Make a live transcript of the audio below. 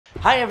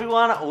Hi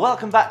everyone,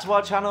 welcome back to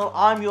our channel.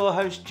 I'm your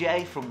host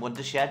Jay from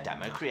Wondershare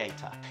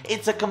DemoCreator.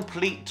 It's a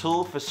complete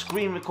tool for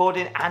screen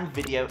recording and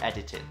video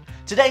editing.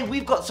 Today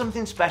we've got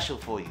something special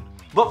for you.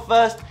 But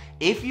first,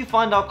 if you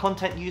find our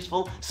content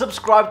useful,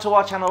 subscribe to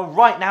our channel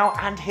right now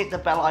and hit the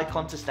bell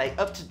icon to stay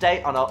up to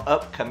date on our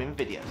upcoming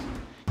videos.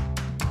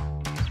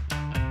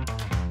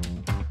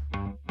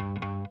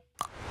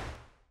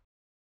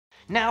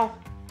 Now,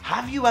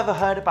 have you ever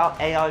heard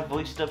about AI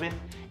voice dubbing?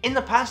 In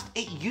the past,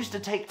 it used to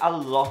take a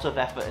lot of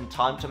effort and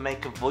time to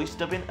make a voice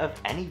dubbing of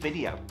any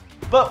video.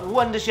 But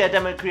Wondershare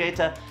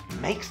DemoCreator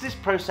makes this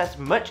process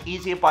much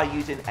easier by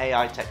using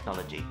AI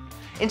technology.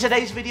 In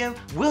today's video,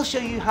 we'll show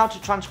you how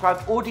to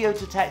transcribe audio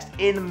to text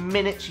in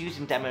minutes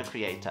using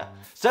DemoCreator.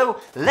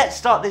 So let's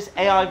start this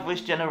AI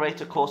voice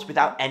generator course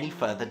without any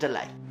further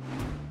delay.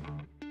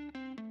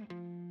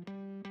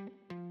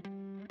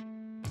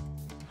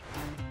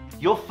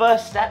 Your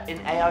first step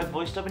in AI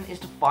voice dubbing is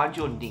to find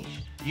your niche.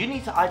 You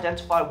need to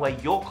identify where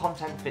your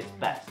content fits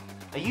best.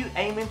 Are you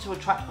aiming to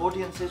attract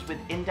audiences with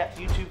in-depth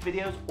YouTube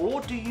videos,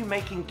 or do you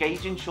make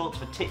engaging shorts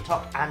for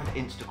TikTok and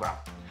Instagram?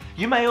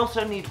 You may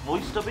also need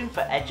voice dubbing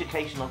for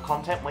educational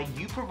content where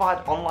you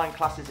provide online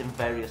classes in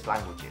various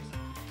languages.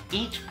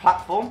 Each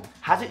platform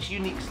has its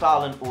unique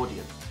style and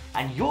audience,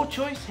 and your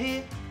choice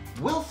here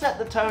will set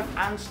the tone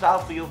and style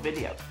for your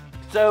video.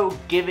 So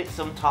give it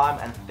some time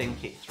and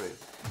think it through.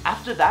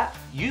 After that,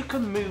 you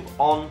can move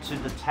on to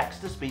the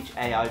text-to-speech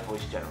AI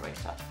voice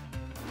generator.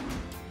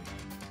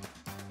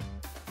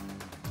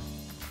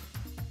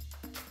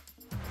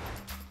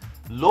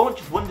 Launch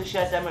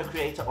Wondershare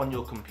DemoCreator on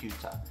your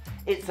computer.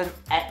 It's an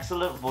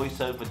excellent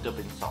voiceover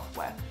dubbing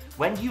software.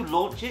 When you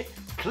launch it,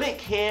 click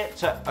here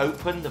to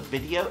open the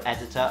video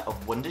editor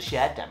of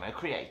Wondershare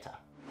DemoCreator.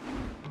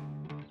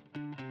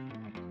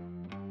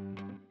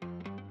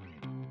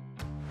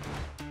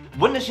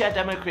 Wondershare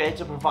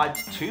DemoCreator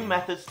provides two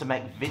methods to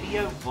make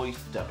video voice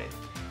dubbing.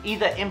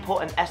 Either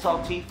import an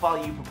SRT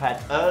file you prepared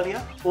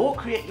earlier, or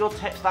create your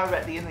text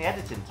directly in the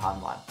editing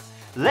timeline.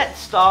 Let's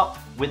start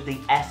with the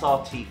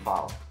SRT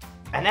file.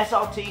 An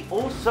SRT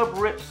or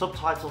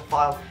subtitle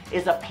file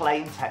is a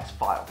plain text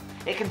file.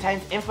 It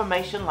contains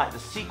information like the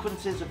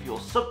sequences of your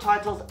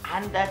subtitles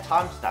and their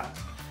timestamps.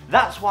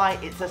 That's why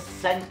it's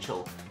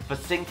essential for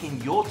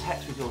syncing your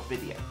text with your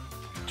video.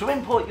 To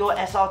import your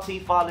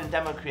SRT file in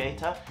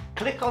DemoCreator,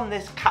 click on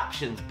this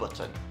Captions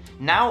button.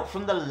 Now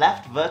from the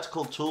left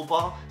vertical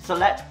toolbar,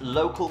 select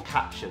Local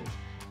Captions,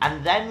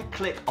 and then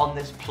click on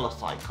this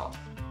plus icon.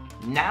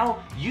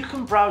 Now you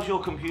can browse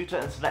your computer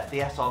and select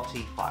the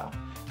SRT file.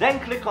 Then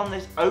click on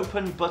this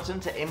Open button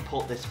to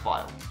import this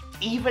file.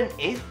 Even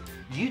if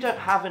you don't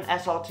have an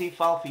SRT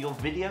file for your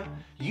video,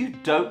 you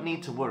don't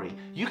need to worry.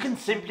 You can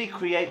simply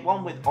create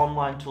one with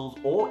online tools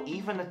or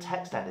even a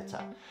text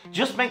editor.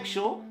 Just make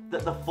sure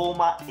that the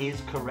format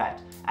is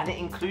correct and it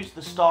includes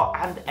the start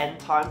and end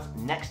times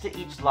next to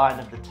each line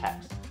of the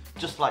text,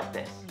 just like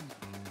this.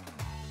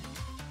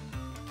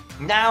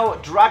 Now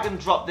drag and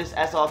drop this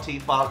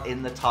SRT file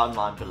in the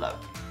timeline below.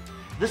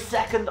 The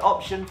second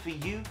option for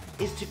you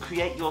is to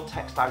create your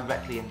text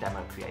directly in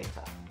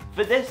DemoCreator.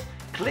 For this,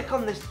 click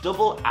on this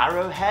double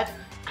arrowhead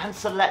and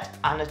select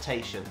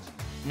Annotations.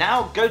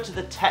 Now go to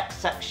the text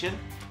section.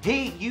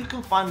 Here you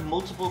can find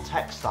multiple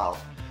text styles.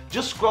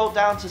 Just scroll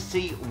down to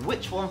see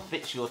which one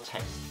fits your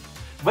text.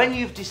 When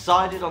you've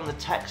decided on the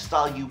text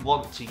style you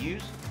want to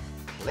use,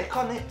 click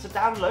on it to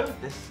download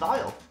this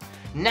style.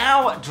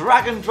 Now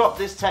drag and drop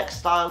this text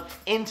style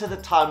into the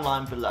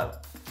timeline below.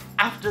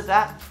 After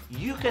that,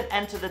 you can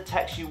enter the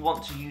text you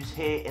want to use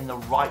here in the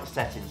right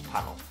settings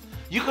panel.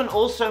 You can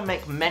also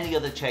make many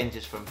other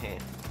changes from here.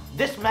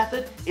 This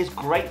method is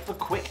great for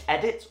quick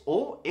edits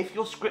or if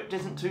your script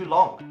isn't too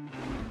long.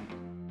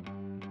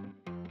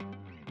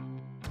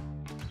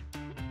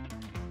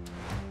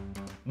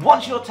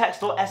 Once your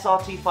text or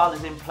SRT file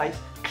is in place,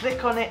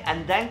 click on it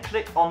and then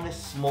click on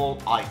this small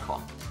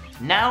icon.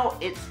 Now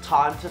it's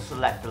time to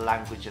select the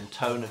language and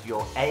tone of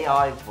your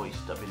AI voice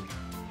dubbing.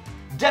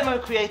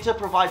 DemoCreator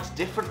provides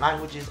different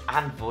languages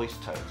and voice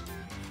tones.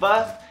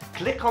 First,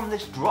 click on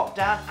this drop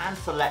down and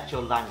select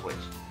your language.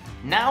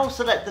 Now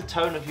select the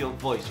tone of your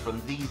voice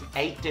from these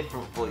 8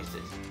 different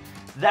voices.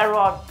 There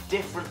are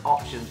different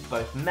options,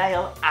 both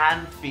male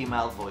and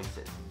female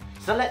voices.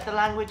 Select the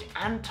language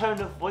and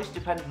tone of voice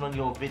depending on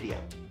your video.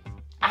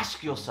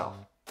 Ask yourself,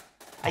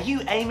 are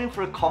you aiming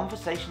for a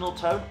conversational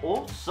tone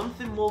or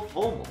something more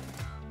formal?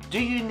 Do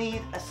you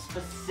need a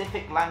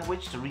specific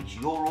language to reach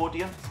your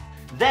audience?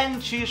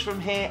 Then choose from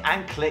here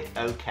and click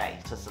OK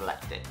to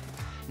select it.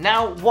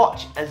 Now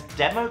watch as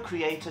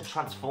DemoCreator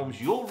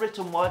transforms your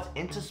written words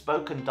into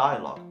spoken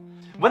dialogue.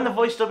 When the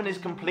voice dubbing is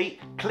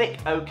complete, click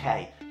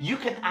OK. You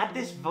can add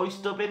this voice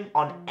dubbing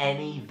on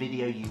any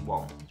video you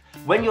want.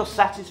 When you're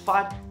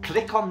satisfied,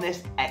 click on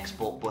this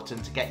export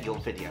button to get your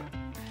video.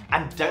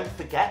 And don't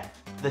forget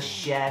the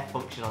share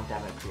function on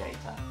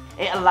DemoCreator.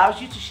 It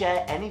allows you to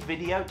share any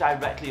video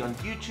directly on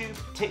YouTube,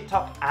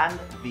 TikTok and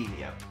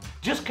Vimeo.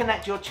 Just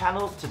connect your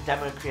channels to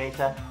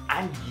DemoCreator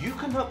and you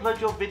can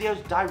upload your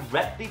videos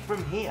directly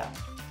from here.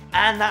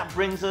 And that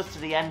brings us to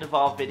the end of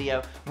our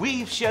video.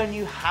 We've shown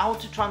you how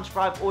to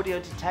transcribe audio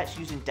to text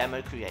using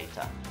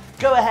DemoCreator.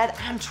 Go ahead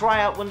and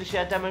try out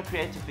Wondershare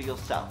DemoCreator for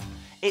yourself.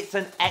 It's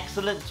an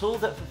excellent tool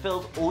that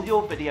fulfills all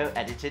your video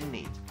editing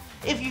needs.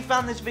 If you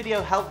found this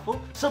video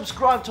helpful,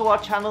 subscribe to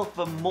our channel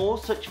for more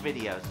such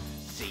videos.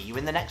 See you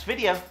in the next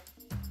video.